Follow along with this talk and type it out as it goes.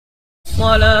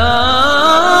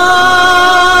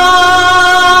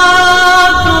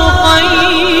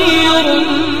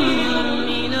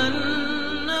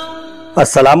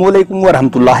अस्सलामुअलैकुम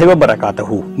वरहमतुल्लाहि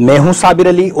वबरकातुहू। मैं हूं साबिर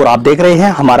अली और आप देख रहे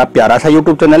हैं हमारा प्यारा सा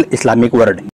यूट्यूब चैनल इस्लामिक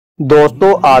वर्ल्ड।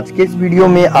 दोस्तों, आज के इस वीडियो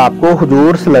में आपको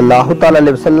हुजूर सल्लल्लाहु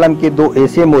अलैहि वसल्लम के दो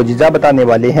ऐसे मोजिजा बताने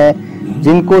वाले हैं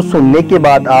जिनको सुनने के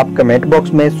बाद आप कमेंट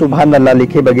बॉक्स में सुभान अल्लाह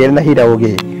लिखे बगैर नहीं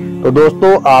रहोगे। तो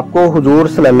दोस्तों, आपको हुजूर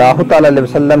सल्लल्लाहु अलैहि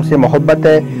वसल्लम से मोहब्बत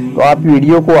है तो आप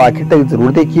वीडियो को आखिर तक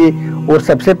जरूर देखिए और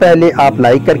सबसे पहले आप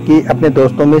लाइक करके अपने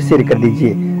दोस्तों में शेयर कर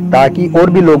दीजिए ताकि और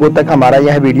भी लोगों तक हमारा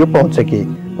यह वीडियो पहुंच सके।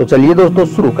 तो चलिए दोस्तों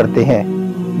शुरू करते हैं।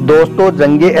 दोस्तों,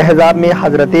 जंगे अहज़ाब में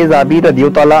हजरत जाबिर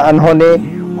रज़ियल्लाहु अन्हु ने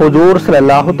हुजूर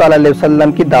सल्लल्लाहु अलैहि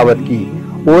वसल्लम की दावत की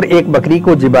और एक बकरी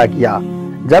को ज़िबा किया।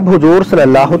 जब हुजूर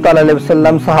सल्लल्लाहु अलैहि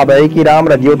वसल्लम सहाबाए किराम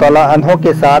रज़ियल्लाहु अन्हु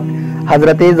के साथ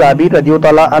हजरत जाबिर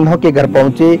रज़ियल्लाहु अन्हु के घर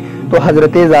पहुंचे तो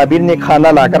हजरत जाबिर ने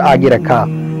खाना लाकर आगे रखा।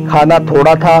 खाना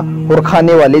थोड़ा था और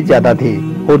खाने वाले ज्यादा थे।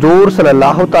 हुजूर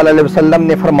सल्लल्लाहु अलैहि वसल्लम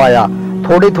ने फरमाया,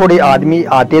 थोड़े थोड़े आदमी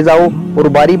आते जाओ और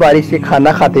बारी बारी से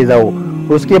खाना खाते जाओ।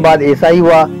 उसके बाद ऐसा ही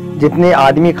हुआ, जितने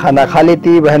आदमी खाना खा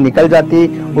लेते वह निकल जाते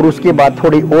और उसके बाद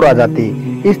थोड़े और आ जाते।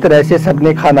 इस तरह से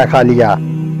सबने खाना खा लिया।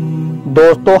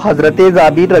 दोस्तों, हजरत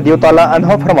जाबिर रज़ियल्लाहु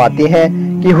अन्हु फरमाते हैं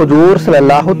कि हुजूर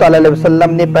सल्लल्लाहु अलैहि वसल्लम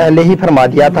ने पहले ही फरमा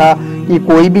दिया था कि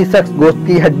कोई भी शख्स गोश्त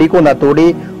की हड्डी को न तोड़े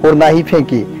और न ही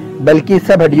फेंके, बल्कि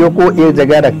सब हड्डियों को एक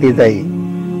जगह रखते जाए।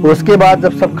 उसके बाद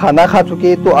जब सब खाना खा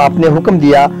चुके तो आपने हुक्म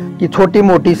दिया कि छोटी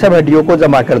मोटी सब हड्डियों को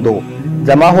जमा कर दो।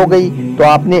 जमा हो गई तो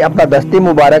आपने अपना दस्ते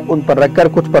मुबारक उन पर रखकर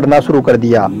कुछ पढ़ना शुरू कर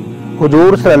दिया।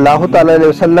 हुजूर सल्लल्लाहु अलैहि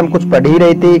वसल्लम कुछ पढ़ ही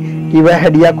रहे थे कि वह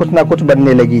हड्डियां कुछ न कुछ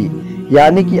बनने लगी,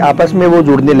 यानी कि आपस में वो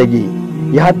जुड़ने लगी।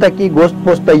 यहाँ तक कि गोश्त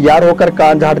पोस्ट तैयार होकर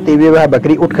कान झाड़ते हुए वह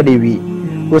बकरी उठ खड़ी हुई।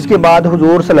 उसके बाद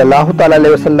हुजूर सल्लल्लाहु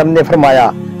अलैहि वसल्लम ने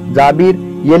फरमाया, जाबिर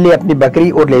ये ले अपनी बकरी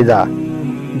और ले जा।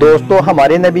 दोस्तों,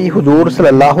 हमारे नबी हुजूर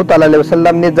सल्लल्लाहु अलैहि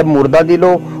वसल्लम ने जब मुर्दा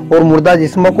दिलों और मुर्दा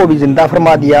जिस्मों को भी जिंदा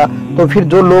फरमा दिया तो फिर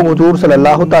जो लोग हुजूर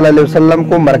सल्लल्लाहु अलैहि वसल्लम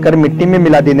को मरकर मिट्टी में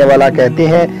मिला देने वाला कहते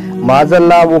हैं,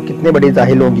 माज़अल्लाह वो कितने बड़े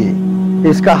जाहिल होंगे।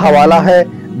 इसका हवाला है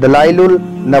दलाइलुल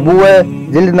नबुव्वह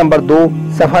जिल्द नंबर 2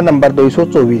 सफ़ा नंबर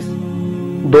 224।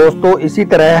 दोस्तों, इसी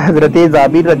तरह हजरत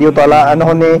जाबिर रज़ियल्लाहु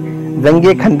अन्हु ने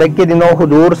जंगे खंदक के दिनों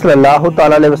हुजूर सल्लल्लाहु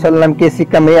अलैहि वसल्लम के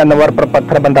सिक्कम अनवर पर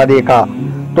पत्थर बंधा देखा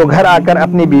तो घर आकर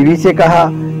अपनी बीवी से कहा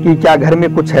कि क्या घर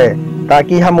में कुछ है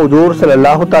ताकि हम हुजूर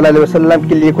सल्लल्लाहु अलैहि वसल्लम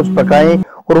के लिए कुछ पकाएं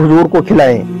और हुजूर को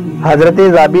खिलाएं। हजरत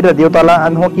जाबिर रज़ियल्लाहु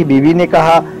अन्हु की बीवी ने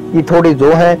कहा कि थोड़ी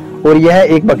जो है और यह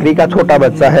एक बकरी का छोटा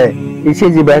बच्चा है, इसे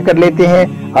ज़िबह कर लेते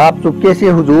हैं। आप चुपके से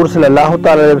हुजूर सल्लल्लाहु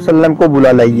अलैहि वसल्लम को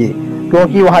बुला लाइए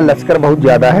क्योंकि वहाँ लश्कर बहुत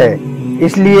ज्यादा है,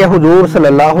 इसलिए हुजूर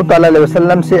सल्लल्लाहु अलैहि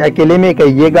वसल्लम से अकेले में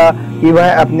कहिएगा कि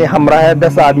वह अपने हमराह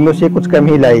 10 आदमियों से कुछ कम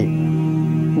ही लाए।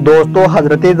 दोस्तों,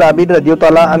 हजरत जाबिर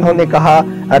रज़ियल्लाहु अन्हु ने कहा,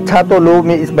 अच्छा तो लो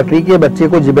मैं इस बकरी के बच्चे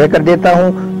को ज़िबह कर देता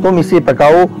हूँ, तुम इसे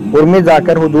पकाओ और मैं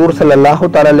जाकर हुजूर सल्लल्लाहु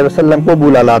अलैहि वसल्लम को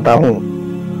बुला लाता हूँ।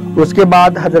 उसके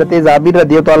बाद हजरत जाबिर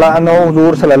रज़ियल्लाहु अन्हु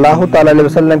हुजूर सल्लल्लाहु अलैहि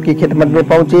वसल्लम की खिदमत में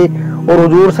पहुंचे और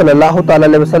हुजूर सल्लल्लाहु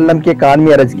अलैहि वसल्लम के कान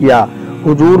में अर्ज किया,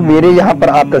 हुजूर मेरे यहाँ पर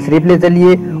आप तशरीफ ले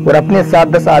चलिए और अपने साथ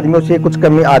 10 आदमियों से कुछ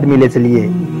कमी आदमी ले चलिए।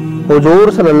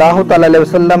 हुजूर सल्लल्लाहु अलैहि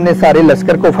वसल्लम ने सारे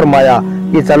लश्कर को फरमाया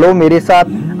कि चलो मेरे साथ,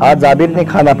 आज जाबिर ने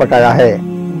खाना पकाया है।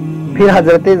 फिर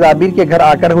हजरत जाबिर के घर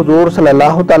आकर हुजूर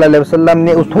सल्लल्लाहु अलैहि वसल्लम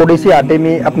ने उस थोड़े से आटे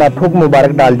में अपना थूक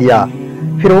मुबारक डाल दिया।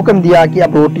 फिर हुक्म दिया कि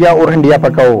अब रोटियां और हंडियां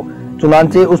पकाओ।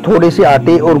 चुनांचे उस थोड़े से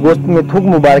आटे और गोश्त में थूक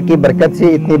मुबारक की बरकत से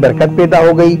इतनी बरकत पैदा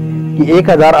हो गई कि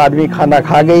 1000 आदमी खाना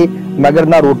खा गए, मगर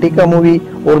ना रोटी कम हुई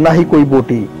और ना ही कोई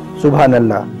बोटी। सुभान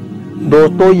अल्लाह।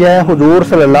 दोस्तों, यह हुजूर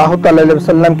सल्लल्लाहु अलैहि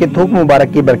वसल्लम के थूक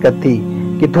मुबारक की बरकत थी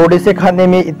कि थोड़े से खाने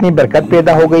में इतनी बरकत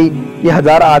पैदा हो गई कि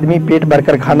 1000 आदमी पेट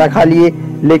भरकर खाना खा लिए,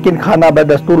 लेकिन खाना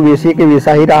बदस्तूर वैसे के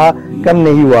वैसा ही रहा, कम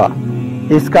नहीं हुआ।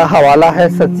 इसका हवाला है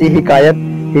सच्ची हिकायत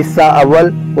हिस्सा अव्वल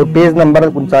और पेज नंबर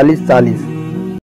 39-40।